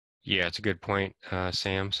Yeah, it's a good point,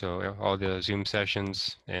 Sam. So all the Zoom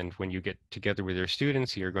sessions, and when you get together with your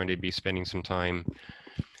students, you're going to be spending some time,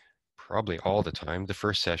 probably all the time, the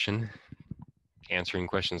first session, answering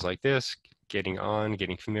questions like this, getting on,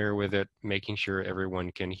 getting familiar with it, making sure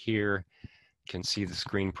everyone can hear, can see the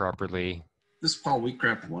screen properly. This is Paul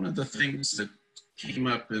Wheatcraft. One of the things that came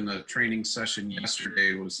up in a training session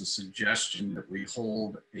yesterday was a suggestion that we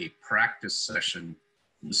hold a practice session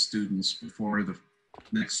with students before the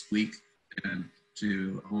next week, and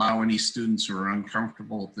to allow any students who are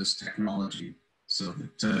uncomfortable with this technology so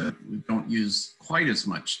that we don't use quite as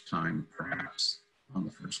much time perhaps on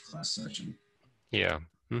the first class session. Yeah.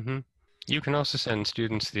 You can also send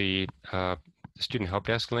students the student help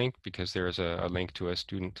desk link, because there is a link to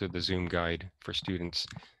the Zoom guide for students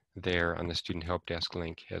there on the student help desk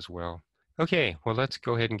link as well. Okay, well, let's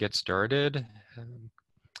go ahead and get started.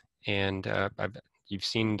 You've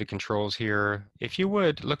seen the controls here. If you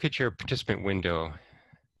would, look at your participant window.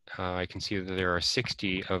 I can see that there are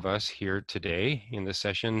 60 of us here today in the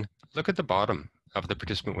session. Look at the bottom of the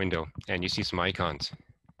participant window, and you see some icons.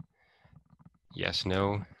 Yes,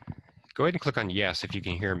 no. Go ahead and click on yes if you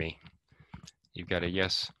can hear me. You've got a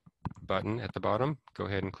yes button at the bottom. Go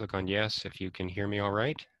ahead and click on yes if you can hear me all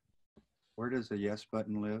right. Where does the yes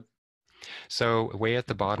button live? So way at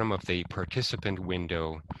the bottom of the participant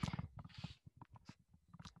window.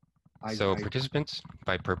 Participants,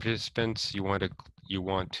 by participants, you want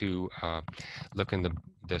to look in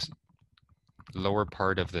the lower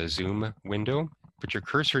part of the Zoom window. Put your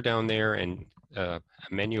cursor down there, and a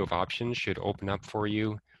menu of options should open up for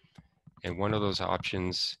you. And one of those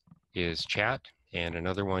options is chat, and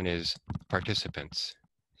another one is participants.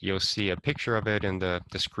 You'll see a picture of it in the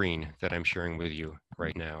screen that I'm sharing with you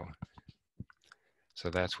right now. So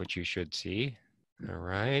that's what you should see. All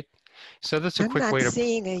right. So that's a quick way to... I'm not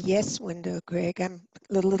seeing a yes window, Greg. I'm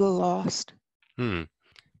a little lost.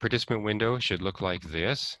 Participant window should look like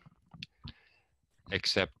this,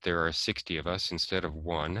 except there are 60 of us instead of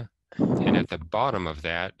 1. And at the bottom of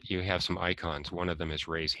that, you have some icons. One of them is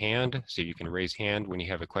raise hand, so you can raise hand when you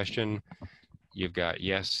have a question. You've got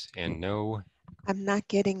yes and no. I'm not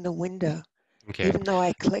getting the window, okay, even though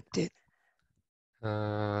I clicked it.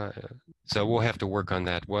 So we'll have to work on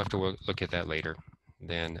that. We'll have to look at that later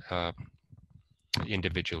then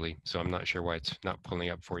individually. So I'm not sure why it's not pulling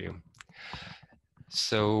up for you.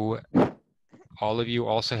 So all of you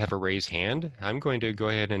also have a raise hand. I'm going to go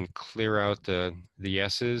ahead and clear out the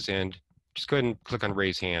yeses, and just go ahead and click on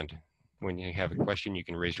raise hand. When you have a question, you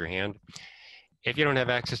can raise your hand. If you don't have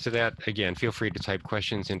access to that, again, feel free to type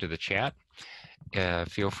questions into the chat.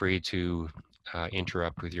 Feel free to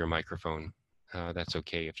interrupt with your microphone. That's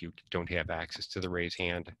okay if you don't have access to the raise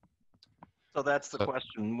hand. So that's the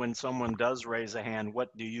question. When someone does raise a hand, what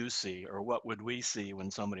do you see, or what would we see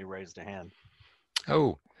when somebody raised a hand?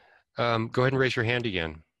 Oh, go ahead and raise your hand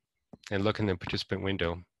again and look in the participant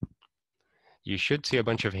window. You should see a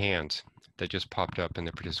bunch of hands that just popped up in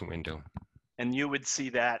the participant window. And you would see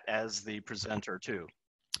that as the presenter too?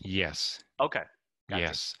 Yes. Okay. Gotcha.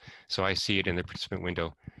 Yes. So I see it in the participant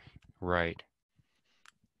window. Right.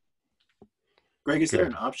 Greg, is there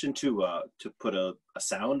an option to put a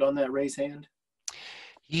sound on that raise hand?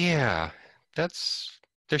 Yeah,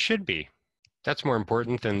 there should be. That's more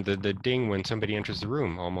important than the ding when somebody enters the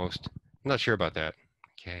room, almost. I'm not sure about that.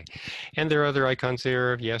 Okay. And there are other icons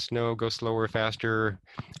there. Yes, no, go slower, faster.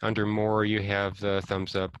 Under more, you have the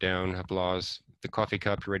thumbs up, down, applause. The coffee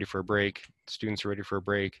cup, you're ready for a break. Students are ready for a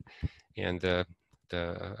break. And the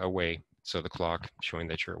away, so the clock showing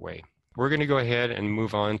that you're away. We're going to go ahead and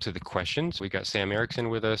move on to the questions. We got Sam Erickson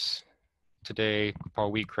with us today,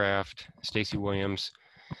 Paul Wheatcraft, Stacy Williams,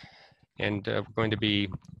 and we're going to be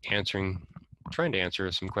trying to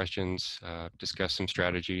answer some questions, discuss some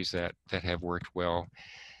strategies that have worked well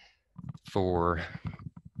for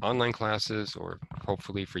online classes, or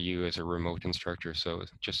hopefully for you as a remote instructor. So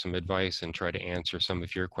just some advice, and try to answer some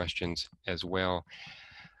of your questions as well.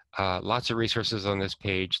 Lots of resources on this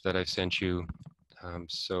page that I've sent you.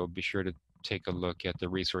 So be sure to take a look at the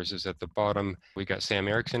resources at the bottom. We got Sam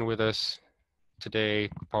Erickson with us today,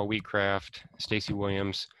 Paul Wheatcraft, Stacy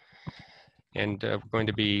Williams, and we're going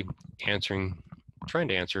to be trying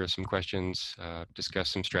to answer some questions,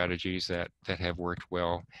 discuss some strategies that have worked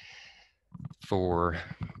well for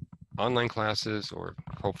online classes, or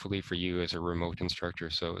hopefully for you as a remote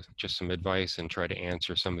instructor. So just some advice, and try to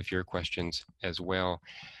answer some of your questions as well.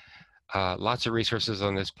 Lots of resources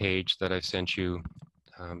on this page that I've sent you.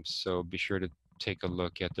 So be sure to take a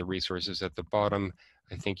look at the resources at the bottom.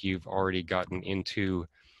 I think you've already gotten into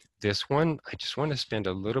this one. I just want to spend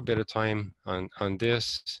a little bit of time on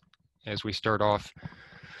this as we start off.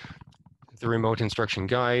 the remote instruction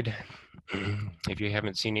guide. If you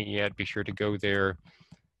haven't seen it yet, be sure to go there.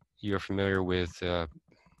 You're familiar with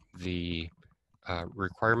the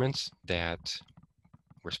requirements that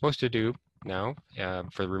we're supposed to do now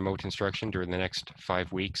for remote instruction during the next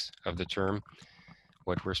 5 weeks of the term,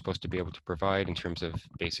 what we're supposed to be able to provide in terms of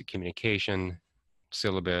basic communication,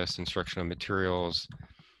 syllabus, instructional materials,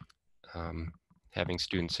 having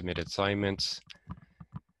students submit assignments.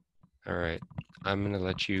 All right, I'm going to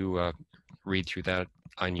let you read through that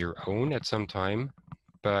on your own at some time,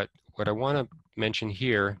 but what I want to mention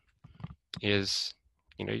here is,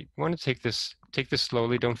 you want to take this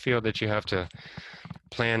slowly. Don't feel that you have to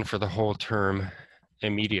plan for the whole term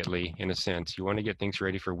immediately. In a sense, you want to get things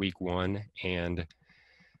ready for week 1, and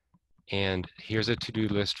here's a to-do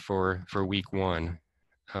list for week 1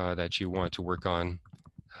 that you want to work on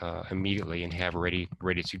immediately and have ready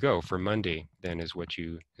to go for Monday. Then is what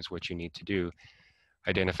you need to do.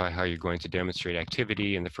 Identify how you're going to demonstrate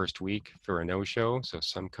activity in the first week for a no-show. So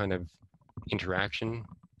some kind of interaction,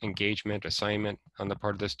 engagement, assignment on the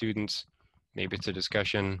part of the students. Maybe it's a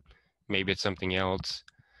discussion, maybe it's something else.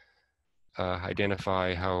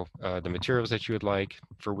 Identify how the materials that you would like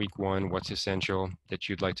for week 1, what's essential that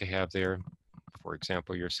you'd like to have there. For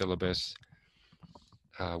example, your syllabus,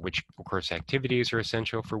 which of course activities are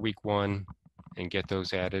essential for week 1, and get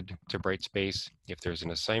those added to Brightspace. If there's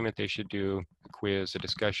an assignment they should do, a quiz, a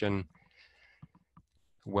discussion,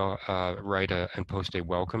 well, write and post a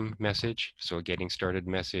welcome message, so a getting started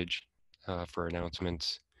message for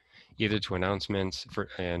announcements, either to announcements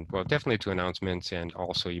definitely to announcements, and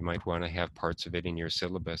also you might want to have parts of it in your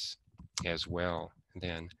syllabus as well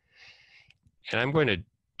then. And I'm going to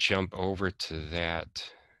jump over to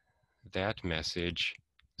that message.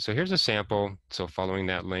 So here's a sample. So following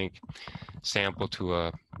that link, sample to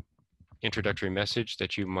a introductory message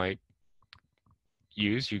that you might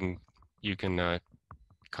use. You can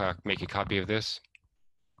make a copy of this,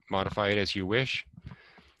 modify it as you wish.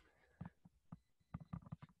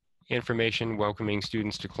 Information welcoming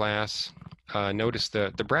students to class. Notice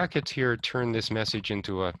the brackets here turn this message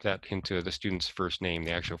into the student's first name,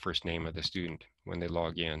 the actual first name of the student when they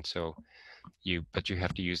log in. So but you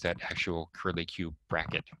have to use that actual curly Q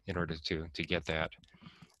bracket in order to get that.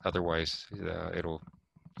 Otherwise, it'll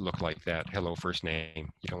look like that, hello first name.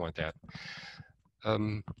 You don't want that.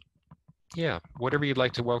 Yeah, whatever you'd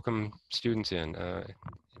like to welcome students in,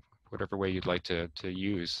 whatever way you'd like to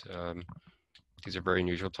use. These are very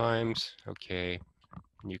unusual times. Okay,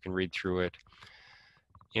 you can read through it.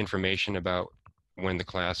 Information about when the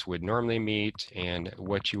class would normally meet and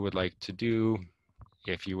what you would like to do.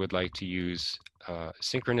 If you would like to use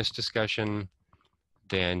synchronous discussion,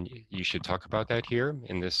 then you should talk about that here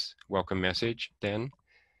in this welcome message then.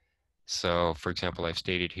 So for example, I've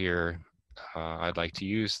stated here, I'd like to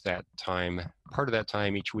use that time, part of that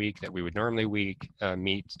time each week that we would normally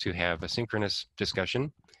meet to have a synchronous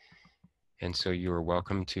discussion. And so you're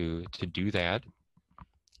welcome to do that.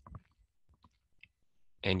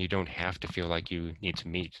 And you don't have to feel like you need to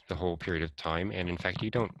meet the whole period of time. And in fact,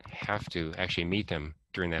 you don't have to actually meet them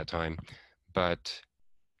during that time. But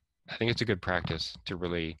I think it's a good practice to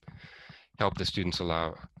really help the students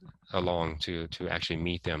along to actually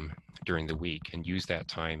meet them during the week and use that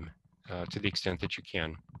time to the extent that you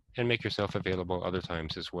can, and make yourself available other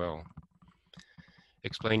times as well.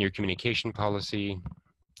 Explain your communication policy.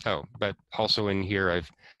 Oh, but also in here,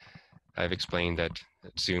 I've explained that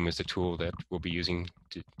Zoom is the tool that we'll be using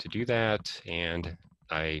to do that, and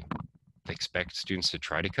I expect students to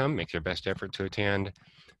try to come, make their best effort to attend,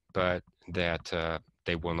 but that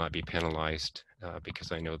they will not be penalized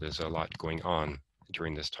because I know there's a lot going on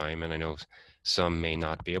during this time, and I know some may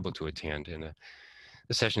not be able to attend, and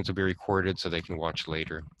the sessions will be recorded so they can watch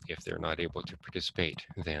later if they're not able to participate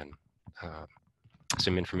then.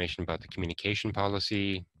 Some information about the communication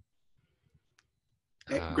policy.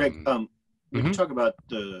 Hey, Greg, would you talk about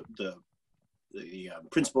the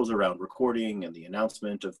principles around recording and the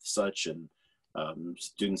announcement of such, and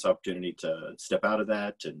students' opportunity to step out of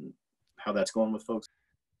that, and how that's going with folks?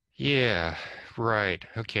 Yeah, right.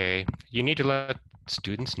 Okay. You need to let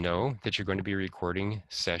students know that you're going to be recording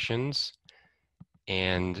sessions,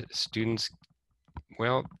 and students,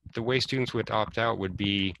 well, the way students would opt out would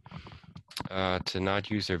be to not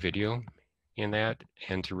use their video in that,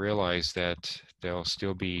 and to realize that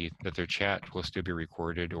that their chat will still be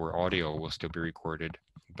recorded, or audio will still be recorded,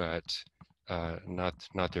 but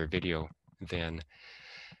not their video. Then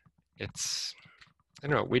it's, I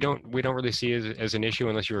don't know, we don't really see it as an issue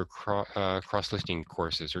unless you're cross-listing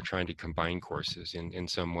courses or trying to combine courses in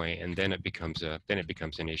some way, and then it becomes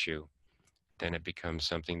an issue. Then it becomes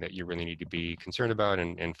something that you really need to be concerned about,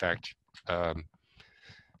 and in fact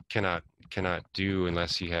cannot do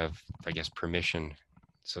unless you have, I guess, permission.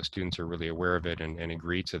 So students are really aware of it and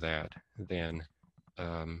agree to that. Then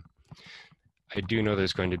I do know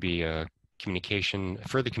there's going to be a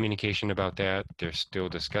further communication about that. They're still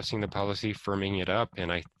discussing the policy, firming it up,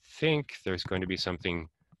 and I think there's going to be something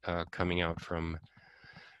coming out from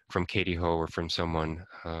Katie Ho or from someone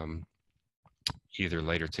either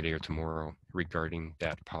later today or tomorrow regarding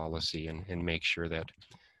that policy, and make sure that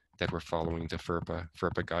we're following the FERPA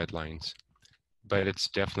guidelines. But it's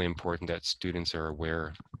definitely important that students are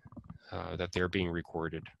aware that they're being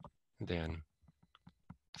recorded then.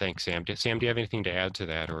 Thanks, Sam. Sam, do you have anything to add to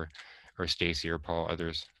that, or Stacy or Paul,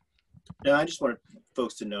 others? No, I just wanted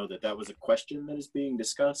folks to know that that was a question that is being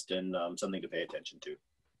discussed and something to pay attention to.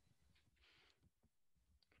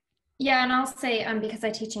 Yeah, and I'll say, because I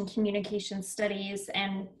teach in communication studies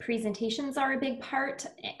and presentations are a big part,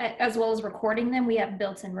 as well as recording them. We have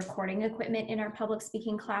built-in recording equipment in our public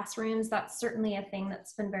speaking classrooms. That's certainly a thing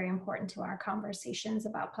that's been very important to our conversations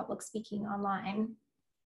about public speaking online.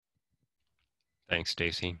 Thanks,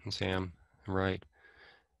 Stacy and Sam. Right.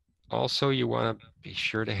 Also, you want to be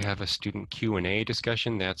sure to have a student Q&A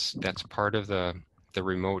discussion. That's part of the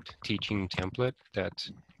remote teaching template that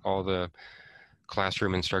all the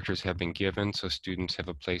classroom instructors have been given, so students have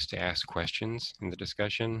a place to ask questions in the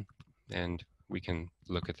discussion, and we can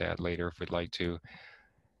look at that later if we'd like to.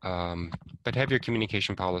 But have your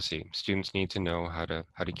communication policy. Students need to know how to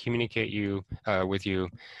communicate with you,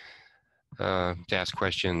 to ask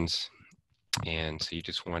questions, and so you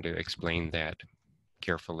just want to explain that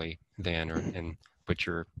carefully then, and put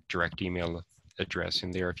your direct email address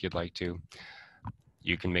in there if you'd like to.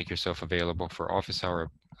 You can make yourself available for office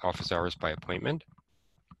hours by appointment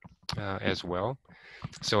as well.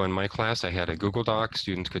 So in my class, I had a Google Doc.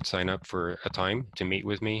 Students could sign up for a time to meet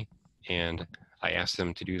with me, and I asked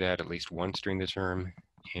them to do that at least once during the term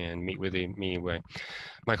and meet with me.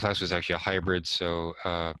 My class was actually a hybrid, so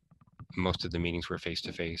most of the meetings were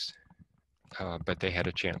face-to-face, but they had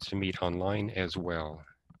a chance to meet online as well,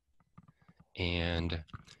 and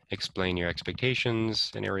explain your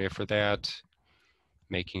expectations, an area for that,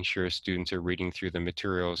 making sure students are reading through the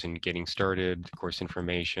materials and getting started, course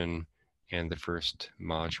information, and the first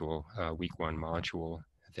module, week 1 module.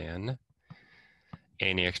 Then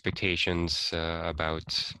any expectations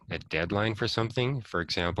about a deadline for something. For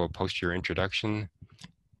example, post your introduction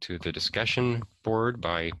to the discussion board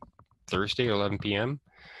by Thursday, 11 p.m.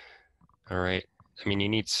 All right. I mean, you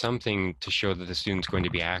need something to show that the student's going to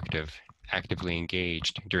be actively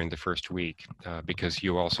engaged during the first week, because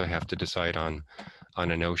you also have to decide on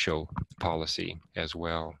a no-show policy as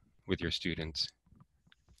well with your students.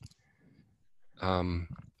 And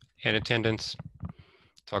attendance,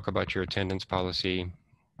 talk about your attendance policy.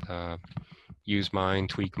 Use mine,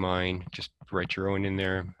 tweak mine, just write your own in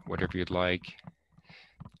there, whatever you'd like.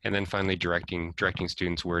 And then finally directing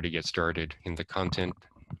students where to get started in the content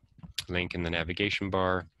link in the navigation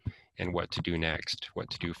bar, and what to do next, what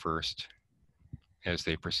to do first as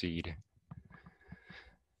they proceed.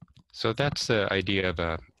 So that's the idea of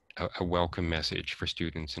a welcome message for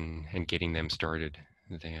students and getting them started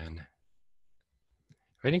then.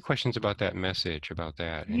 Any questions about that message, about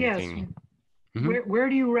that? Anything? Yes. Mm-hmm. Where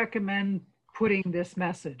do you recommend putting this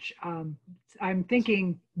message? I'm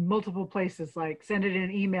thinking multiple places, like send it in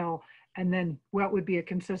an email, and then what would be a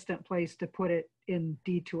consistent place to put it in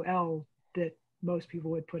D2L that most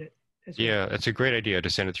people would put it as well? Yeah, that's a great idea to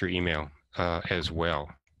send it through email as well.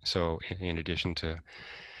 So in addition to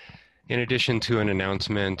an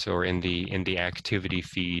announcement or in the activity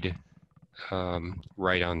feed,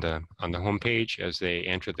 right on the homepage as they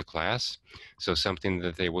enter the class. So something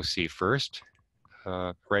that they will see first,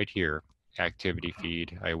 right here, activity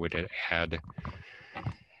feed. I would add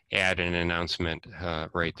an announcement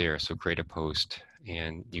right there. So create a post,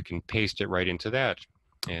 and you can paste it right into that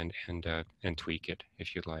and tweak it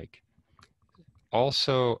if you'd like.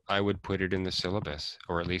 Also, I would put it in the syllabus,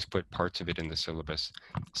 or at least put parts of it in the syllabus.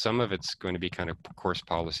 Some of it's going to be kind of course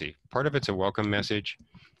policy. Part of it's a welcome message,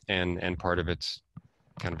 and part of it's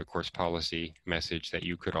kind of a course policy message that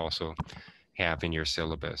you could also have in your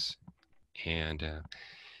syllabus. And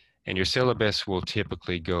your syllabus will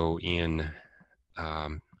typically go in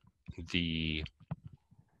the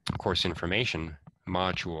course information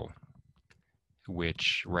module,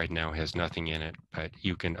 which right now has nothing in it, but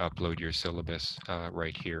you can upload your syllabus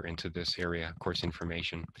right here into this area, course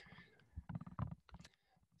information.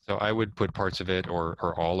 So I would put parts of it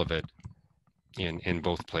or all of it in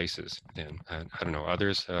both places then. I don't know,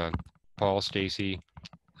 others, Paul, Stacy,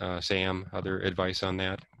 Sam, other advice on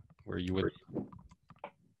that, where you would?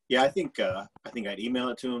 Yeah, I think I'd email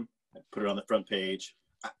it to them. I'd put it on the front page.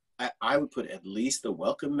 I would put at least the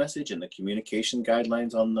welcome message and the communication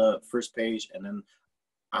guidelines on the first page, and then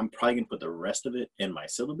I'm probably going to put the rest of it in my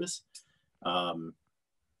syllabus, and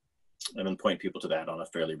then point people to that on a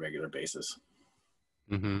fairly regular basis.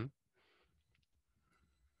 Mm-hmm.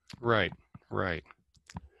 Right, right.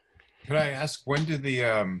 Could I ask, when do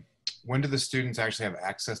the students actually have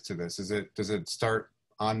access to this? Does it start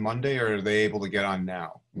on Monday, or are they able to get on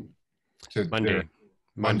now? Monday.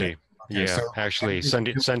 Okay, Yeah, so actually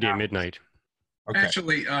Sunday at midnight. Okay.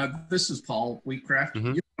 Actually, this is Paul Wheatcraft.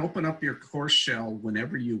 Mhm. You can open up your course shell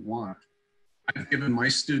whenever you want. I've given my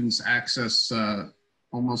students access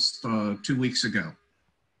almost 2 weeks ago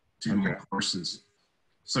to my courses.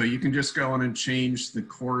 So you can just go in and change the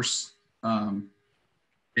course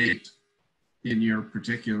date in your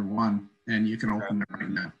particular one, and you can open it right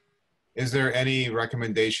now. Is there any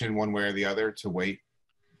recommendation one way or the other to wait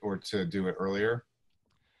or to do it earlier?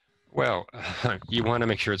 Well, you want to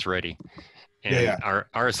make sure it's ready. And Yeah.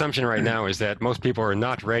 our assumption right now is that most people are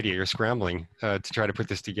not ready. You're scrambling to try to put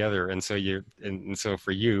this together, and so so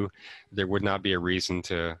for you, there would not be a reason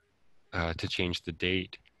to change the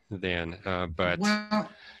date then. But well,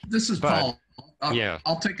 this is Paul.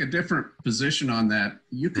 I'll take a different position on that.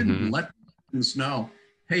 You can let students know,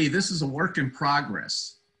 hey, this is a work in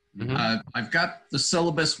progress. I've got the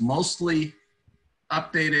syllabus mostly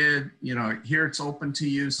updated. You know, here it's open to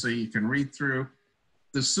you so you can read through.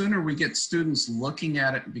 The sooner we get students looking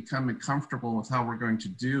at it and becoming comfortable with how we're going to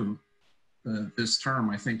do this term,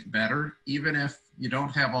 I think better. Even if you don't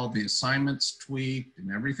have all the assignments tweaked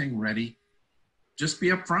and everything ready, just be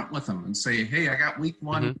upfront with them and say, hey, I got week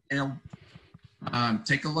one,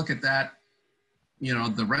 take a look at that. You know,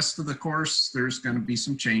 the rest of the course, there's going to be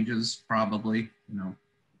some changes probably, you know.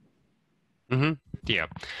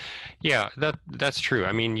 Yeah, that's true.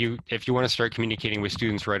 I mean, if you want to start communicating with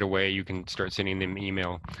students right away, you can start sending them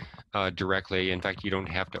email directly. In fact, you don't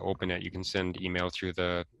have to open it. You can send email through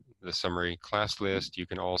the summary class list. You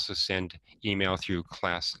can also send email through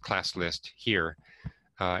class list here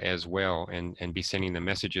as well, and be sending them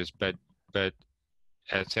messages. But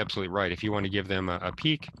that's absolutely right. If you want to give them a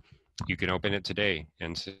peek, you can open it today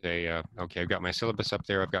and say, okay, I've got my syllabus up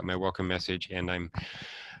there. I've got my welcome message, and I'm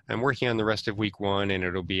working on the rest of week one, and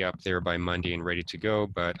it'll be up there by Monday and ready to go.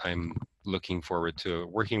 But I'm looking forward to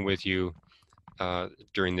working with you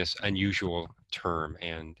during this unusual term,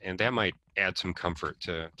 and that might add some comfort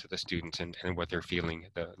to the students and what they're feeling,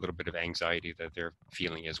 the little bit of anxiety that they're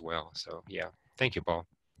feeling as well. So yeah, thank you, Paul.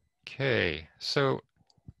 Okay, so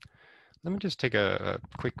let me just take a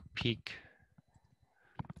quick peek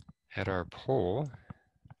at our poll.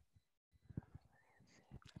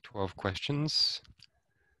 12 questions.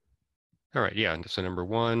 All right, yeah, so number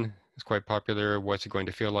one is quite popular. What's it going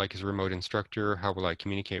to feel like as a remote instructor? How will I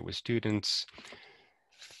communicate with students?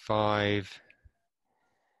 5,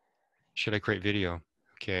 should I create video?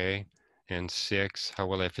 Okay, and 6, how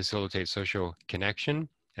will I facilitate social connection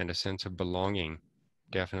and a sense of belonging?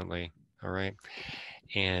 Definitely, all right.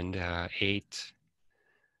 And 8,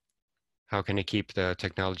 how can I keep the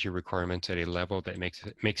technology requirements at a level that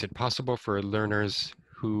makes it possible for learners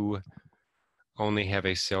who only have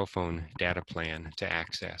a cell phone data plan to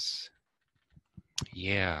access?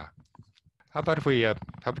 Yeah. How about if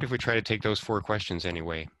we try to take those 4 questions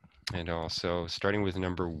anyway? And also starting with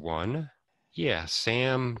number 1. Yeah,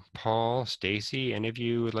 Sam, Paul, Stacy, any of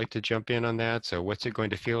you would like to jump in on that? So what's it going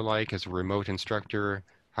to feel like as a remote instructor?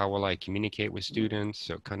 How will I communicate with students?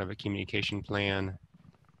 So kind of a communication plan.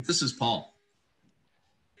 This is Paul.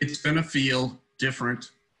 It's going to feel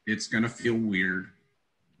different. It's going to feel weird.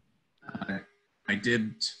 I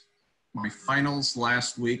did my finals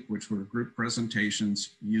last week, which were group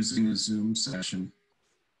presentations using a Zoom session.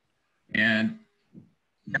 And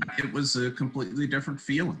yeah, it was a completely different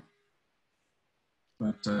feeling.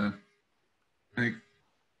 But I think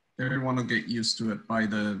everyone will get used to it by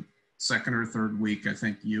the 2nd or 3rd week. I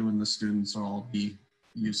think you and the students will all be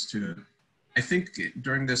used to it. I think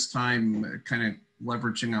during this time, kind of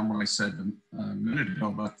leveraging on what I said a minute ago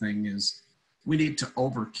about thing is we need to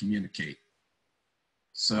over-communicate.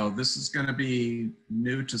 So this is going to be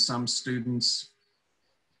new to some students.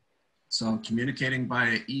 So communicating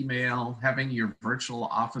via email, having your virtual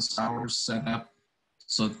office hours set up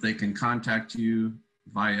so that they can contact you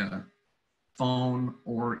via phone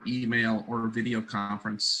or email or video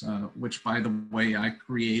conference, which by the way, I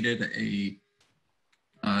created a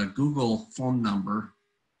Google phone number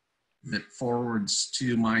that forwards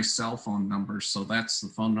to my cell phone number. So that's the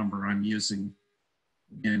phone number I'm using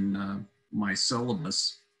in my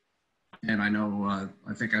syllabus. And I know,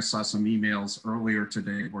 I think I saw some emails earlier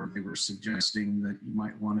today where they were suggesting that you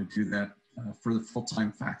might want to do that for the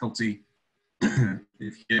full-time faculty.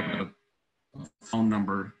 If you have a phone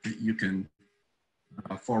number that you can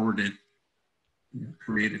forward it,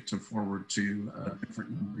 create it to forward to a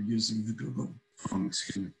different number using the Google phone.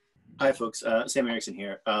 Excuse me. Hi, folks. Sam Erickson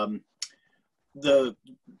here. Paul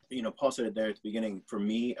said it there at the beginning. For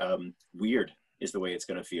me, weird is the way it's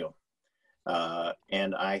going to feel,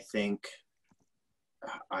 and I think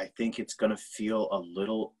it's going to feel a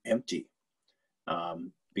little empty,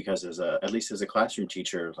 because at least as a classroom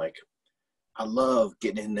teacher, like, I love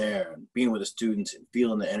getting in there and being with the students and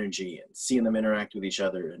feeling the energy and seeing them interact with each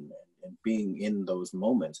other and being in those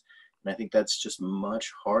moments. And I think that's just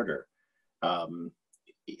much harder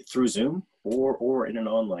through Zoom or in an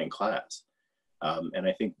online class. And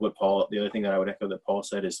I think the other thing that I would echo that Paul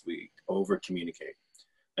said is we over communicate.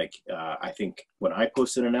 Like, I think when I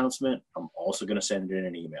post an announcement, I'm also going to send it in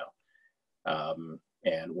an email.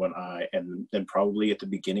 And then probably at the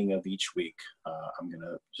beginning of each week, I'm going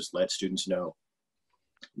to just let students know.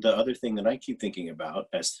 The other thing that I keep thinking about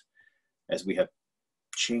as we have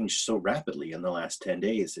changed so rapidly in the last 10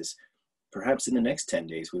 days is perhaps in the next 10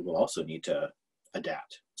 days, we will also need to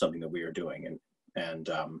adapt something that we are doing. And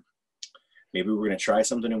maybe we're going to try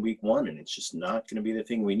something in week 1 and it's just not going to be the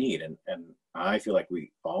thing we need. And I feel like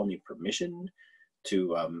we all need permission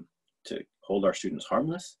to hold our students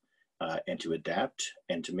harmless, and to adapt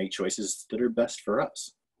and to make choices that are best for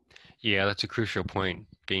us. Yeah, that's a crucial point,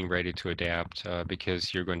 being ready to adapt,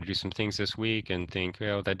 because you're going to do some things this week and think,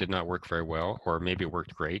 well, that did not work very well, or maybe it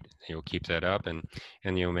worked great. You'll keep that up and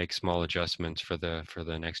you'll make small adjustments for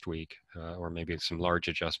the next week, or maybe some large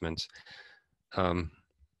adjustments.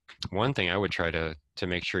 One thing I would try to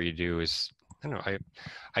make sure you do is, I don't know,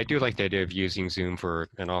 I do like the idea of using Zoom for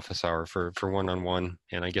an office hour for one-on-one,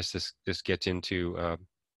 and I guess this gets into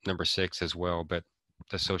number 6 as well, but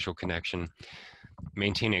the social connection,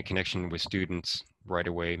 maintaining a connection with students right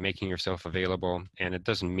away, making yourself available. And it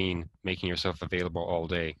doesn't mean making yourself available all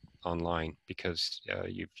day online, because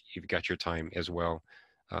you've got your time as well.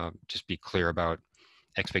 Just be clear about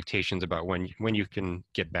expectations about when you can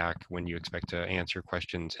get back, when you expect to answer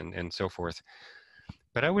questions and so forth.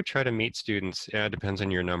 But I would try to meet students. It depends on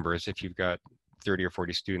your numbers. If you've got 30 or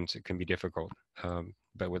 40 students, it can be difficult.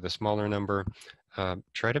 But with a smaller number,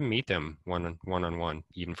 try to meet them one-on-one,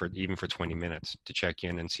 even for 20 minutes, to check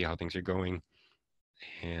in and see how things are going,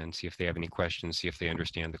 and see if they have any questions, see if they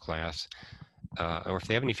understand the class, or if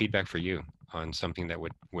they have any feedback for you on something that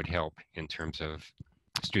would help in terms of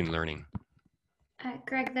student learning.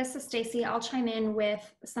 Greg, this is Stacy. I'll chime in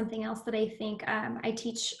with something else that I think I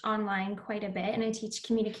teach online quite a bit, and I teach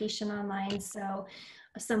communication online. So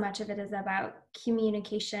much of it is about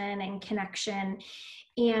communication and connection.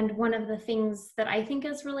 And one of the things that I think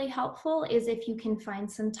is really helpful is if you can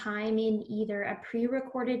find some time in either a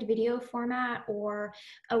pre-recorded video format or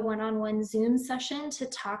a one-on-one Zoom session to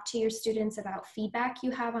talk to your students about feedback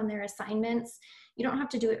you have on their assignments. You don't have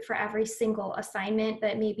to do it for every single assignment,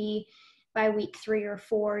 but maybe by week 3 or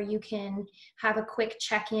 4, you can have a quick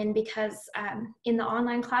check-in, because in the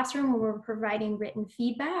online classroom, when we're providing written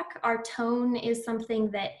feedback, our tone is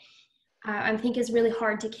something that I think is really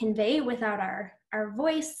hard to convey without our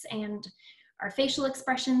voice and our facial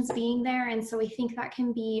expressions being there. And so I think that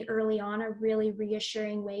can be early on a really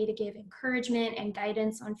reassuring way to give encouragement and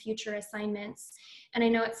guidance on future assignments. And I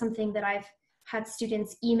know it's something that I've had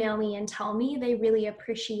students email me and tell me they really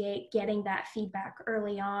appreciate getting that feedback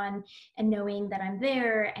early on and knowing that I'm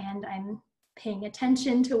there and I'm paying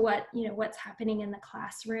attention to what's happening in the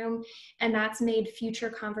classroom. And that's made future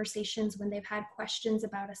conversations when they've had questions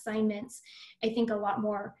about assignments, I think, a lot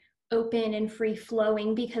more open and free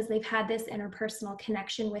flowing, because they've had this interpersonal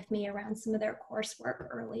connection with me around some of their coursework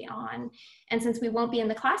early on. And since we won't be in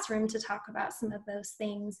the classroom to talk about some of those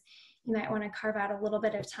things, you might want to carve out a little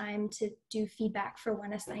bit of time to do feedback for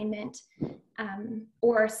one assignment,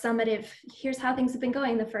 or summative, here's how things have been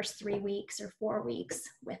going the first 3 weeks or 4 weeks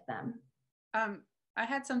with them. I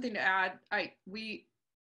had something to add. We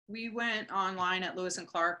went online at Lewis and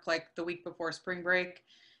Clark like the week before spring break.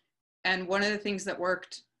 And one of the things that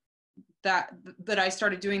worked that I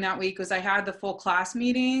started doing that week was I had the full class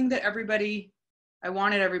meeting that I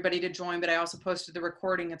wanted everybody to join, but I also posted the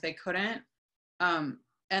recording if they couldn't.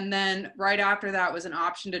 And then right after that was an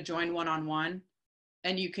option to join one-on-one,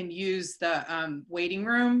 and you can use the waiting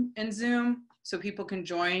room in Zoom so people can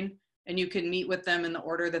join and you can meet with them in the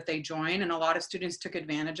order that they join. And a lot of students took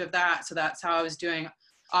advantage of that. So that's how I was doing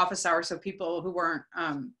office hours. So people who weren't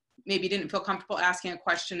maybe didn't feel comfortable asking a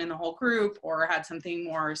question in the whole group or had something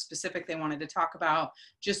more specific they wanted to talk about,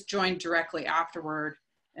 just joined directly afterward.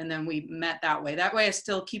 And then we met that way. That way is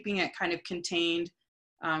still keeping it kind of contained,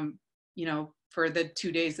 you know, for the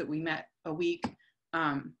 2 days that we met a week.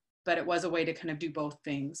 But it was a way to kind of do both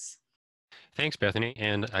things. Thanks, Bethany.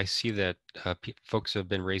 And I see that folks have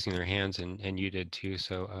been raising their hands, and you did too.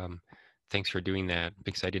 So thanks for doing that,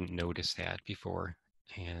 because I didn't notice that before.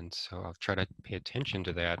 And so I'll try to pay attention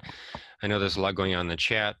to that. I know there's a lot going on in the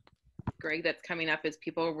chat. Greg, that's coming up is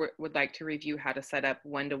people would like to review how to set up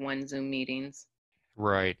one-to-one Zoom meetings.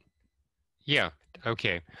 Right. Yeah.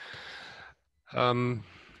 Okay.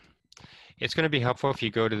 It's going to be helpful if you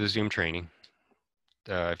go to the Zoom training,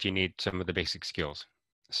 if you need some of the basic skills.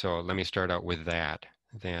 So let me start out with that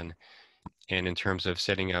then. And in terms of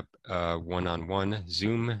setting up a one-on-one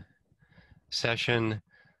Zoom session,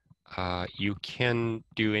 you can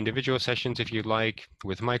do individual sessions if you'd like.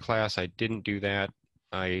 With my class, I didn't do that.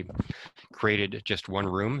 I created just one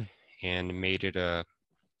room and made it a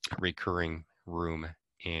recurring room.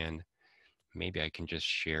 And maybe I can just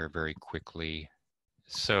share very quickly.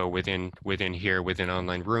 So within here, within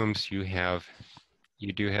online rooms, you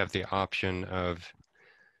do have the option of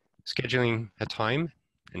scheduling a time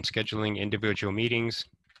and scheduling individual meetings,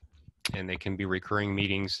 and they can be recurring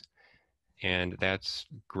meetings. And that's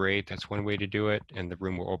great. That's one way to do it. And the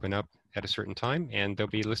room will open up at a certain time, and they'll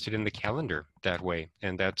be listed in the calendar that way.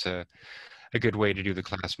 And that's a good way to do the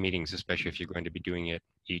class meetings, especially if you're going to be doing it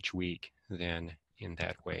each week, then in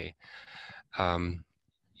that way.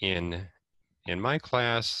 In my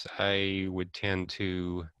class, I would tend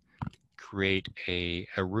to create a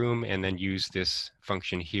room and then use this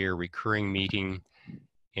function here, recurring meeting,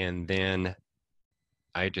 and then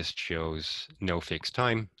I just chose no fixed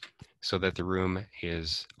time so that the room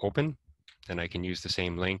is open and I can use the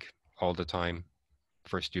same link all the time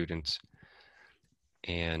for students.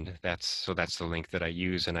 And that's the link that I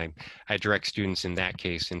use, and I direct students in that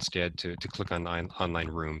case instead to click on online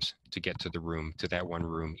rooms to get to the room, to that one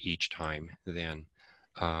room each time then.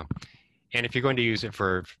 And if you're going to use it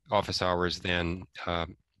for office hours, then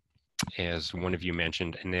as one of you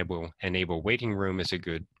mentioned, enable waiting room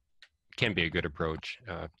can be a good approach,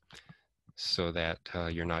 so that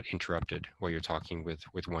you're not interrupted while you're talking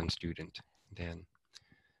with one student then.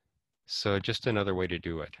 So just another way to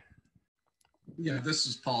do it. Yeah, this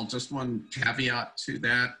is Paul. Just one caveat to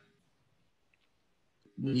that.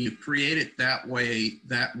 When you create it that way,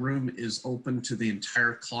 that room is open to the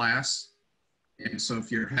entire class. And so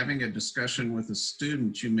if you're having a discussion with a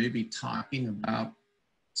student, you may be talking about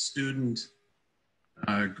student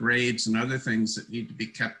grades and other things that need to be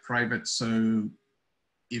kept private. So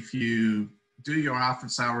if you do your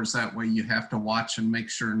office hours that way, you have to watch and make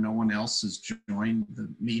sure no one else has joined the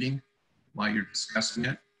meeting while you're discussing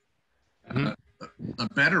it. A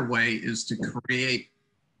better way is to create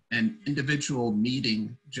an individual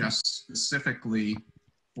meeting just specifically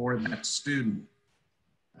for that student.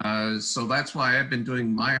 So that's why I've been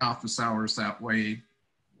doing my office hours that way.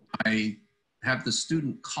 I have the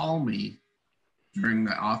student call me during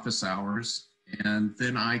the office hours, and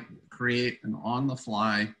then I create an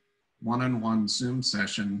on-the-fly one-on-one Zoom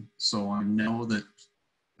session so I know that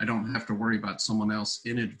I don't have to worry about someone else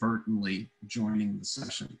inadvertently joining the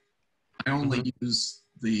session. I only use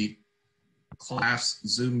the class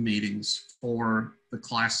Zoom meetings for the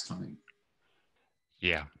class time.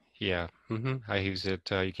 Yeah. I use it.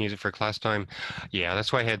 You can use it for class time. Yeah,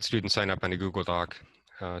 that's why I had students sign up on a Google Doc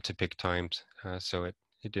to pick times. So it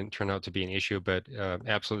didn't turn out to be an issue, but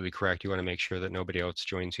absolutely correct. You want to make sure that nobody else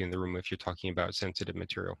joins you in the room if you're talking about sensitive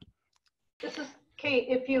material. This is Kate.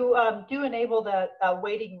 If you do enable the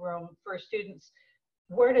waiting room for students,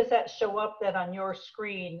 where does that show up then on your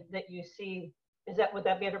screen that you see? Would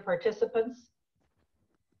that be under participants?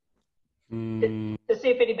 To see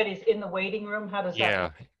if anybody's in the waiting room? How does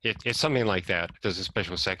that work? It's something like that. There's a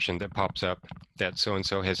special section that pops up that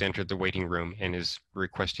so-and-so has entered the waiting room and is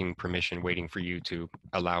requesting permission, waiting for you to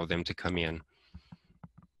allow them to come in.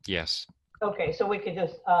 Yes. Okay, so we could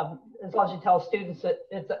just, as long as you tell students that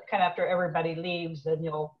it's kind of after everybody leaves, then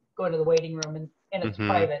you'll go into the waiting room and it's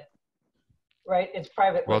private, right? It's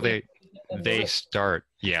private. Well, they start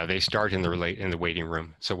in the waiting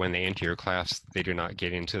room. So when they enter your class, they do not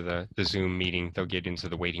get into the Zoom meeting. They'll get into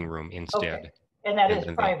the waiting room instead. Okay. And that is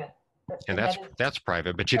private. And that's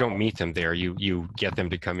private, but you don't meet them there. You get them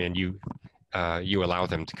to come in. You allow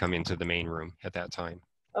them to come into the main room at that time.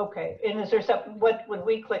 Okay. And is there something? What would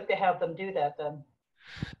we click to have them do that then?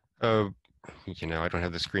 I don't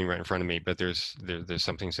have the screen right in front of me, but there's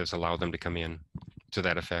something that says allow them to come in, to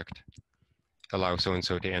that effect. allow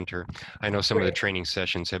so-and-so to enter. I know some of the Great. training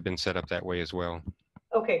sessions have been set up that way as well.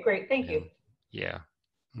 Okay, great. Thank you. And, yeah.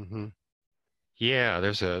 Yeah,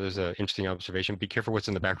 there's a interesting observation. Be careful what's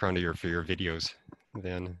in the background of for your videos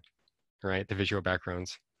then, right? The visual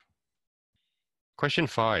backgrounds. Question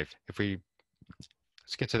 5,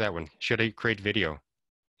 let's get to that one. Should I create video?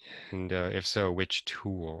 And if so, which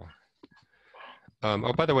tool?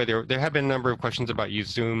 Oh, by the way, there have been a number of questions about use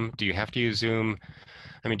Zoom. Do you have to use Zoom?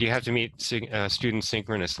 I mean, do you have to meet students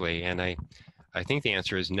synchronously? And I think the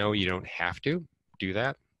answer is no, you don't have to do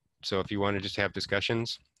that. So if you want to just have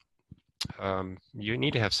discussions, you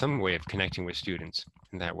need to have some way of connecting with students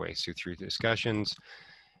in that way. So through discussions,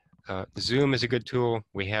 Zoom is a good tool.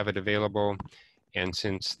 We have it available. And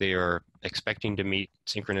since they are expecting to meet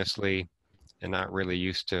synchronously and not really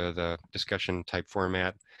used to the discussion type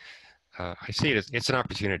format, I see it as it's an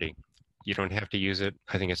opportunity. You don't have to use it.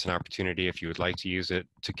 I think it's an opportunity if you would like to use it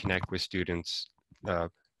to connect with students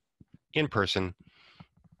in person,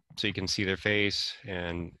 so you can see their face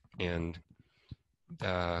and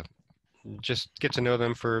just get to know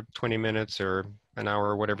them for 20 minutes or an hour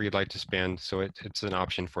or whatever you'd like to spend. So it's an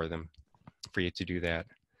option for them, for you to do that.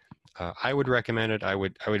 I would recommend it. I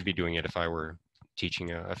would be doing it if I were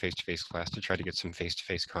teaching a face-to-face class, to try to get some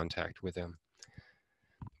face-to-face contact with them.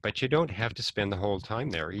 But you don't have to spend the whole time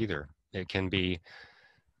there either. It can be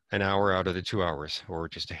an hour out of the 2 hours, or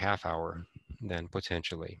just a half hour, then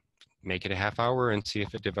potentially. Make it a half hour and see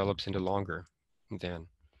if it develops into longer. Then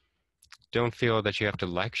don't feel that you have to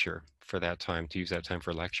lecture for that time, to use that time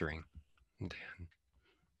for lecturing. Then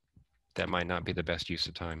that might not be the best use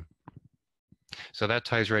of time. So that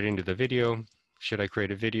ties right into the video. Should I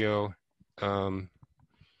create a video?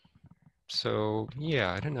 So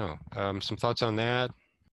yeah, I don't know. Some thoughts on that?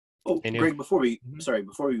 Oh, Greg, before we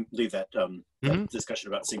leave that, that discussion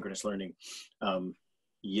about synchronous learning,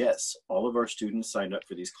 yes, all of our students signed up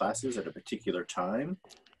for these classes at a particular time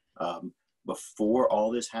before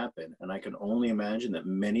all this happened. And I can only imagine that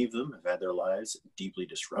many of them have had their lives deeply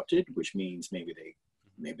disrupted, which means maybe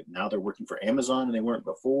now they're working for Amazon and they weren't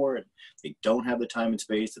before, and they don't have the time and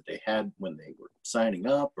space that they had when they were signing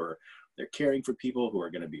up, or they're caring for people who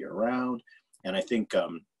are going to be around. And I think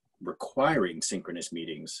requiring synchronous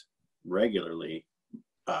meetings regularly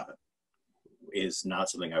is not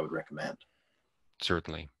something I would recommend.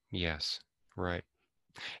 Certainly, yes, right.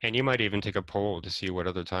 And you might even take a poll to see what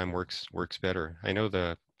other time works better. I know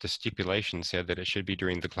the stipulation said that it should be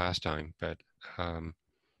during the class time, but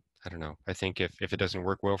I don't know. I think if it doesn't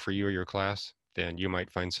work well for you or your class, then you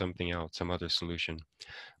might find something else, some other solution.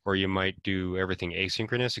 Or you might do everything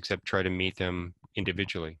asynchronous, except try to meet them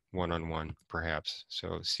individually, one-on-one, perhaps.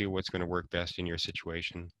 So see what's going to work best in your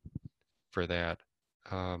situation for that.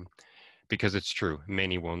 Because it's true,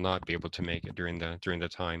 many will not be able to make it during the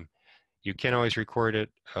time. You can always record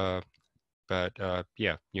it, but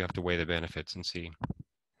yeah, you have to weigh the benefits and see.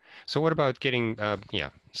 So what about getting,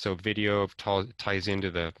 so video ties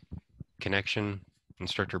into the connection,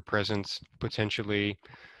 instructor presence, potentially.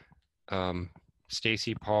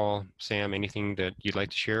 Stacy, Paul, Sam, anything that you'd like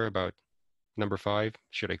to share about number 5?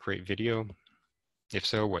 Should I create video? If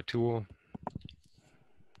so, what tool?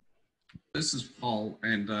 This is Paul,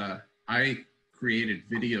 and I created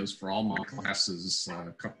videos for all my classes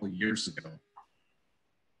a couple of years ago.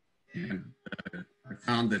 And I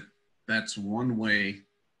found that that's one way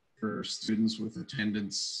for students with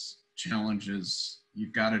attendance challenges.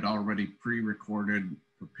 You've got it already pre-recorded,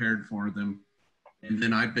 prepared for them. And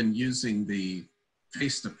then I've been using the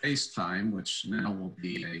face-to-face time, which now will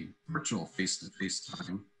be a virtual face-to-face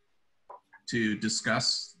time, to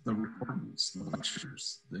discuss the recordings, the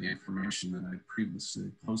lectures, the information that I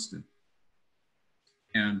previously posted.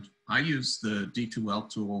 And I use the D2L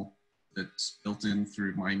tool that's built in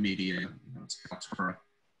through my media, it's Kaltura.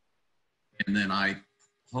 And then I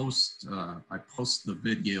post the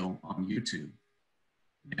video on YouTube.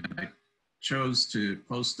 And I chose to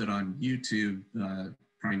post it on YouTube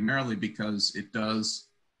primarily because it does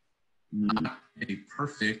not a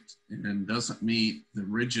perfect and doesn't meet the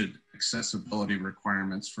rigid accessibility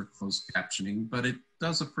requirements for closed captioning, but it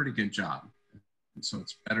does a pretty good job. And so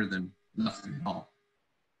it's better than nothing at all.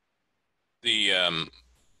 The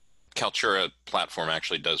Kaltura platform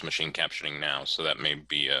actually does machine captioning now, so that may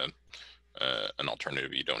be an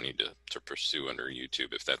alternative you don't need to pursue under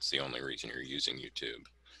YouTube if that's the only reason you're using YouTube,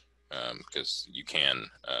 because you can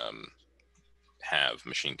have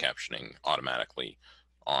machine captioning automatically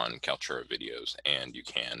on Kaltura videos, and you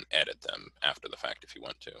can edit them after the fact if you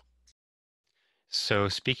want to. So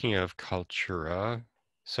speaking of Kaltura,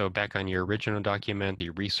 so back on your original document, the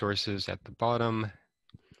resources at the bottom.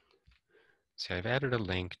 See, I've added a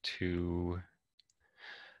link to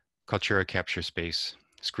Kaltura Capture Space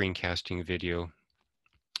screencasting video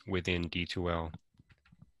within D2L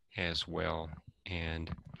as well. And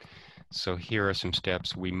so here are some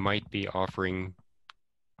steps. We might be offering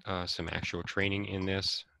some actual training in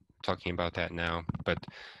this, talking about that now, but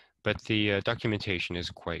the documentation is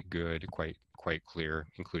quite good, quite clear,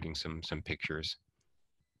 including some pictures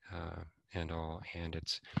and all, and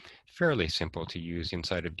it's fairly simple to use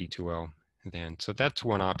inside of D2L. Then, so that's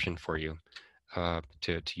one option for you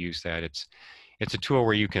to use that. It's a tool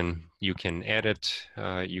where you can edit,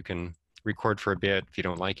 you can record for a bit. If you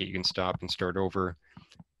don't like it, you can stop and start over,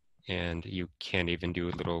 and you can even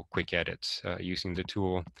do little quick edits using the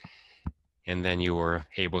tool. And then you are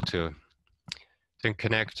able to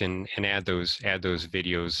connect and add those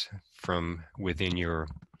videos from within your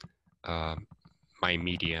My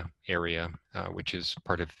Media area, which is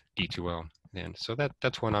part of D2L. And so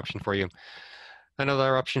that's one option for you.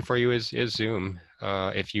 Another option for you is Zoom.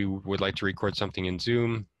 If you would like to record something in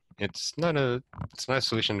Zoom, it's not a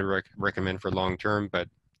solution to recommend for long term, but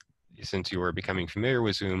since you are becoming familiar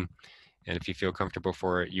with Zoom, and if you feel comfortable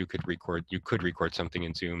for it, you could record something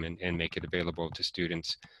in Zoom and make it available to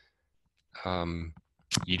students.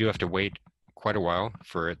 You do have to wait quite a while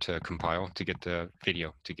for it to compile, to get the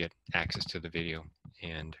video, to get access to the video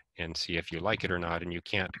and see if you like it or not, and you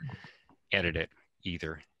can't edit it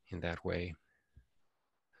either in that way.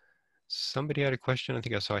 Somebody had a question. I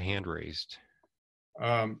think I saw a hand raised.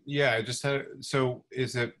 Yeah, I just had, so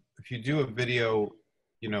is it, if you do a video,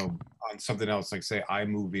 you know, on something else, like say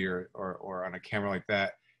iMovie or on a camera like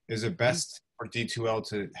that, is it best for D2L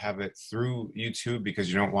to have it through YouTube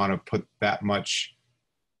because you don't want to put that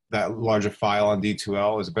large a file on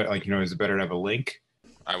D2L? Is it better, like, you know, is it better to have a link?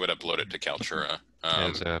 I would upload it to Kaltura.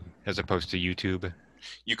 As opposed to YouTube?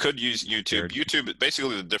 You could use YouTube. YouTube,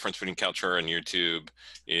 basically the difference between Kaltura and YouTube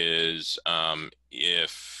is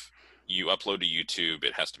if you upload to YouTube,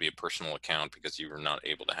 it has to be a personal account because you are not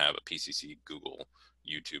able to have a PCC Google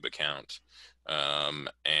YouTube account.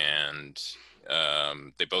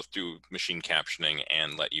 They both do machine captioning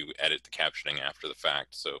and let you edit the captioning after the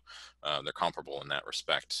fact. So they're comparable in that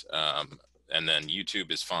respect. And then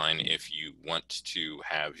YouTube is fine if you want to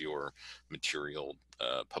have your material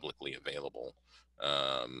publicly available.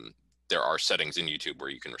 There are settings in YouTube where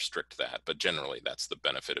you can restrict that, but generally that's the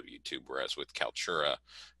benefit of YouTube. Whereas with Kaltura,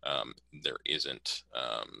 there isn't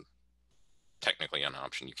technically an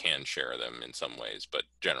option. You can share them in some ways, but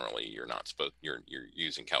generally you're not supposed. You're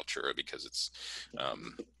using Kaltura because it's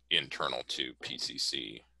internal to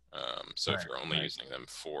PCC. So if you're only using them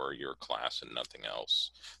for your class and nothing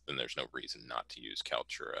else, then there's no reason not to use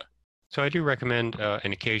Kaltura. So I do recommend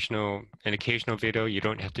an occasional video. You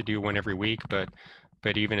don't have to do one every week, but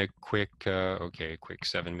even a quick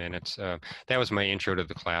 7 minutes. That was my intro to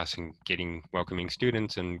the class and welcoming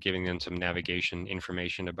students and giving them some navigation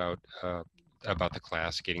information about the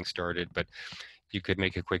class, getting started. But you could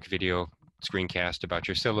make a quick video screencast about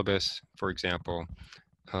your syllabus, for example.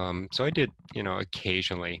 So I did,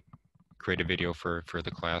 occasionally create a video for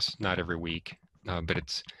the class, not every week, but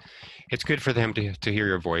it's good for them to hear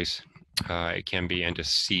your voice. It can be, and to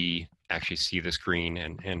actually see the screen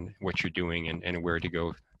and what you're doing and where to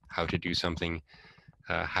go, how to do something,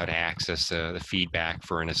 how to access the feedback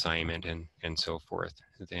for an assignment and so forth.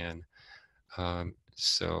 Then,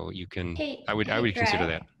 so you can, I would consider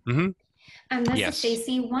that. Mm-hmm. This Yes. is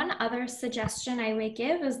Stacy. One other suggestion I would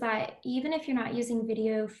give is that even if you're not using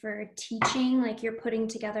video for teaching, like you're putting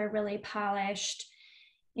together really polished,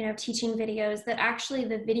 teaching videos, that actually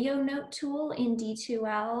the video note tool in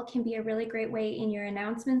D2L can be a really great way in your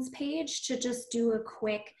announcements page to just do a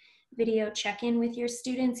quick video check-in with your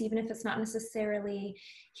students, even if it's not necessarily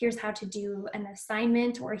here's how to do an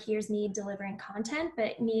assignment or here's me delivering content,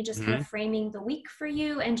 but me just kind of framing the week for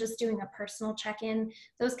you and just doing a personal check-in.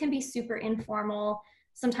 Those can be super informal.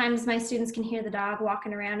 Sometimes my students can hear the dog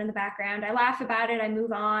walking around in the background. I laugh about it, I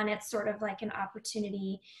move on. It's sort of like an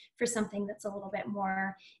opportunity for something that's a little bit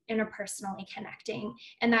more interpersonally connecting.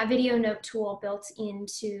 And that video note tool built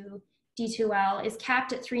into D2L is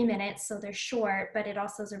capped at 3 minutes, so they're short, but it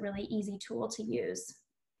also is a really easy tool to use.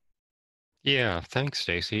 Yeah, thanks,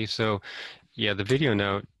 Stacy. So yeah, the video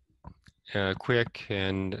note, quick,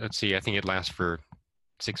 and let's see, I think it lasts for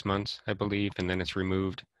 6 months, I believe, and then it's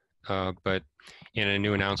removed. But in a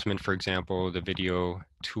new announcement, for example, the video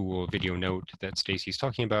tool, video note that Stacy's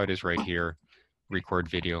talking about is right here, record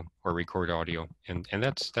video or record audio. And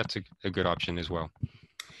that's a good option as well.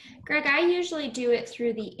 Greg, I usually do it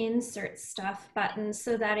through the insert stuff button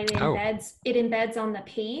so that it embeds on the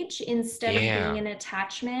page instead of being an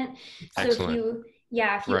attachment. So if you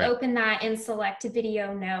open that and select a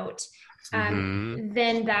video note,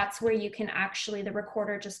 then that's where you can actually, the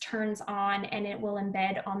recorder just turns on and it will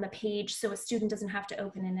embed on the page so a student doesn't have to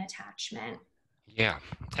open an attachment. Yeah,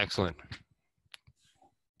 excellent.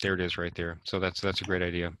 There it is right there. So that's a great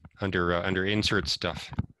idea. Under insert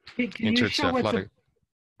stuff. Can you show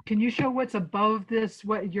can you show what's above this,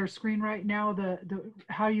 what your screen right now, the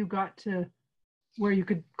how you got to where you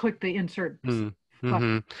could click the insert button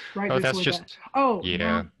right oh, before that's just that? Oh,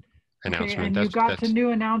 yeah, announcement. Okay, and you got to new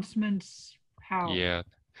announcements how? Yeah,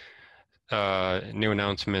 new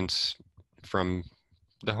announcements from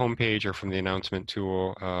the home page or from the announcement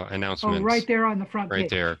tool. Announcements. Oh, right there on the front page. Right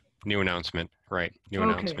there, new announcement. Right, new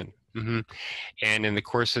announcement. And in the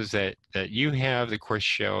courses that you have, the course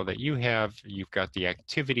shell that you have, you've got the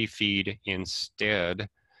activity feed instead,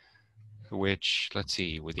 which, let's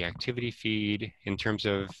see, with the activity feed, in terms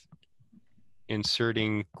of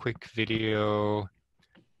inserting quick video,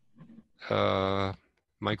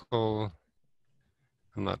 Michael,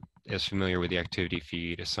 I'm not as familiar with the activity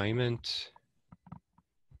feed. Assignment,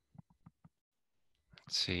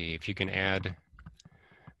 let's see if you can add.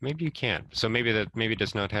 Maybe you can't. So maybe it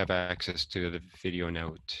does not have access to the video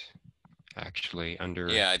note actually under.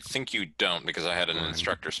 Yeah, I think you don't, because I had an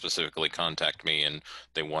instructor specifically contact me and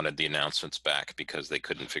they wanted the announcements back because they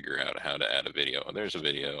couldn't figure out how to add a video. There's a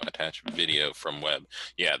video, attach video from web.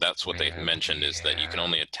 Yeah, that's what they mentioned, is that you can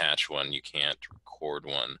only attach one, you can't record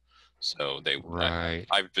one. So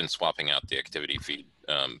I've been swapping out the activity feed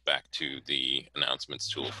back to the announcements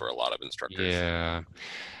tool for a lot of instructors.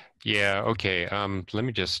 Yeah. Okay. Let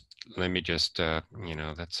me just you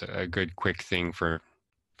know, that's a good quick thing for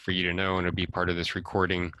you to know, and it'll be part of this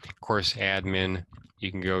recording. Course admin,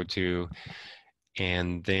 you can go to,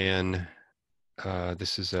 and then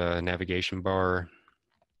this is a navigation bar.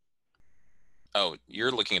 Oh,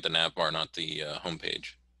 you're looking at the nav bar, not the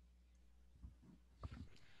homepage.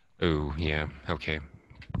 Oh, yeah. Okay.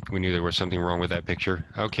 We knew there was something wrong with that picture.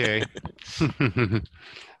 Okay.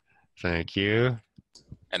 Thank you.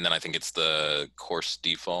 And then I think it's the course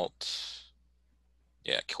default.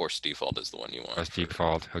 Yeah, course default is the one you want. Course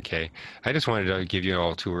default. Okay. I just wanted to give you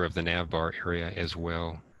all a tour of the nav bar area as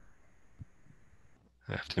well.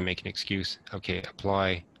 I have to make an excuse. Okay,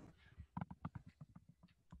 apply.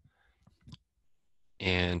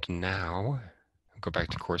 And now go back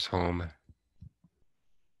to course home.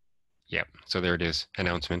 Yep. So there it is.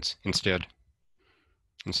 Announcements instead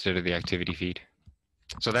of the activity feed.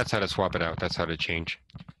 So that's how to swap it out. That's how to change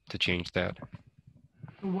that.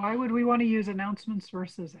 Why would we want to use announcements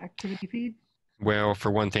versus activity feed? Well,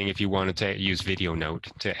 for one thing, if you wanted to use video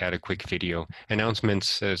note to add a quick video,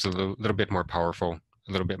 announcements is a little bit more powerful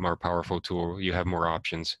tool. You have more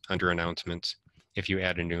options under announcements if you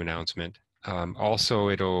add a new announcement. Also,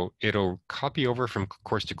 it'll copy over from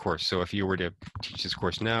course to course. So if you were to teach this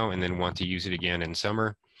course now and then want to use it again in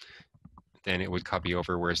summer, then it would copy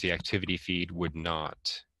over, whereas the activity feed would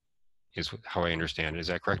not, is how I understand it. Is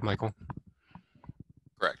that correct, Michael?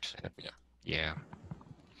 Correct. Yeah. Yeah.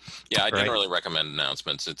 Yeah, I generally recommend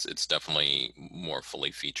announcements. It's definitely more fully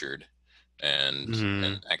featured,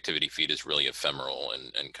 and activity feed is really ephemeral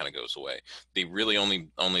and kind of goes away. The really only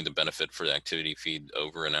the benefit for the activity feed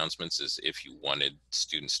over announcements is if you wanted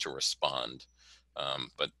students to respond.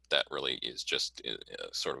 But that really is just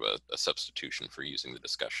sort of a substitution for using the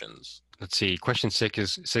discussions. Let's see, question 6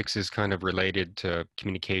 is kind of related to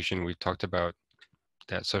communication. We've talked about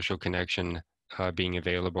that social connection being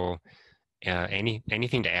available.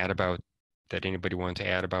 Anything to add about that? Anybody want to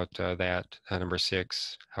add about that? Number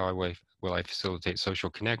 6, how will I facilitate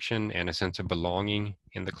social connection and a sense of belonging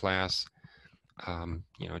in the class?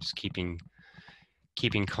 You know, just keeping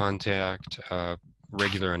contact,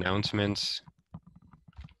 regular announcements.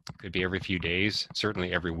 Could be every few days,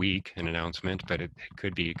 certainly every week an announcement, but it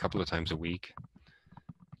could be a couple of times a week.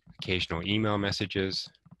 Occasional email messages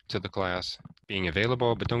to the class, being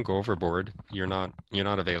available, but don't go overboard. You're not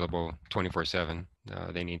available 24/7.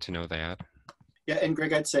 They need to know that. Yeah, and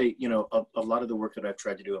Greg, I'd say, you know, a lot of the work that I've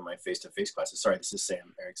tried to do in my face-to-face classes, sorry, this is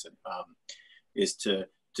Samm Erickson, is to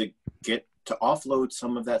get to offload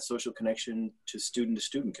some of that social connection to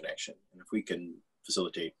student connection. And if we can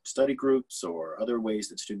facilitate study groups or other ways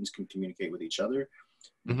that students can communicate with each other,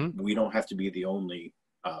 we don't have to be the only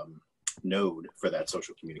node for that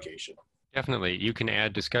social communication. Definitely. You can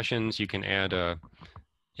add discussions. You can add,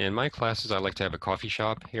 in my classes, I like to have a coffee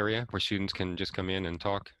shop area where students can just come in and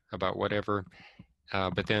talk about whatever,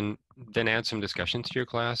 but then add some discussions to your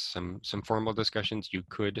class, some formal discussions. You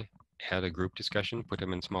could add a group discussion, put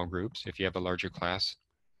them in small groups if you have a larger class,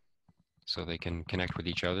 so they can connect with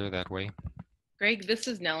each other that way. Greg, this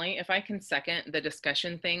is Nellie. If I can second the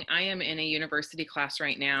discussion thing, I am in a university class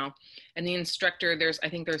right now, and the instructor, I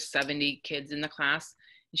think there's 70 kids in the class.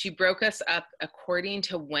 And she broke us up according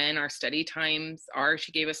to when our study times are.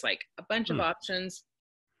 She gave us like a bunch of options,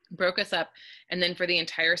 broke us up. And then for the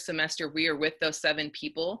entire semester, we are with those 7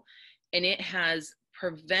 people. And it has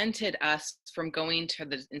prevented us from going to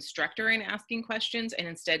the instructor and asking questions. And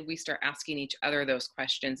instead we start asking each other those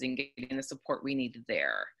questions and getting the support we need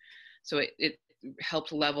there. So it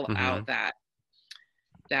helped level out that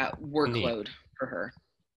workload for her.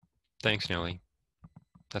 Thanks, Nellie.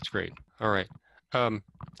 That's great. All right.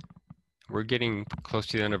 We're getting close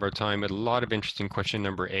to the end of our time. A lot of interesting question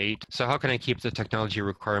number 8. So how can I keep the technology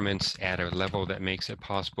requirements at a level that makes it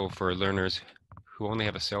possible for learners who only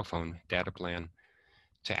have a cell phone data plan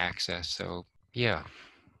to access? So yeah,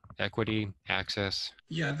 equity, access.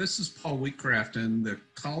 Yeah, this is Paul Wheatcraft, and the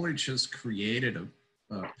college has created a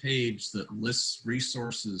page that lists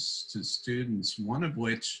resources to students, one of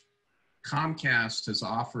which Comcast has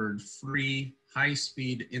offered free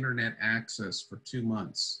high-speed internet access for 2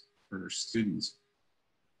 months for students.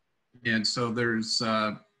 And so there's,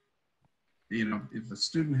 you know, if a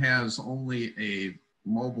student has only a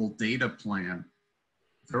mobile data plan,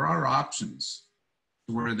 there are options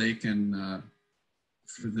where they can,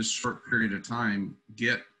 for this short period of time,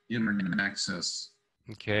 get internet access.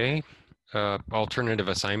 Okay. Alternative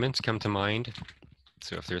assignments come to mind.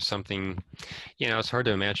 So if there's something, you know, it's hard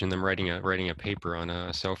to imagine them writing a paper on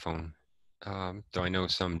a cell phone, though I know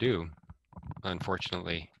some do,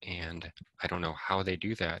 unfortunately, and I don't know how they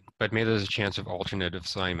do that. But maybe there's a chance of alternative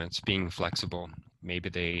assignments being flexible. Maybe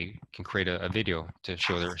they can create a video to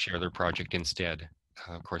share their project instead.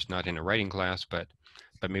 Of course, not in a writing class, but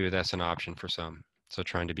maybe that's an option for some. So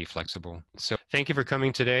trying to be flexible. So thank you for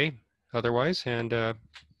coming today. Otherwise, and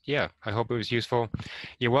yeah, I hope it was useful.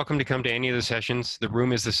 You're welcome to come to any of the sessions. The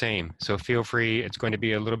room is the same, so feel free. It's going to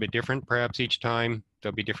be a little bit different perhaps each time.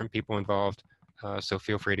 There'll be different people involved, so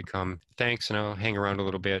feel free to come. Thanks, and I'll hang around a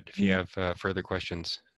little bit if you have further questions.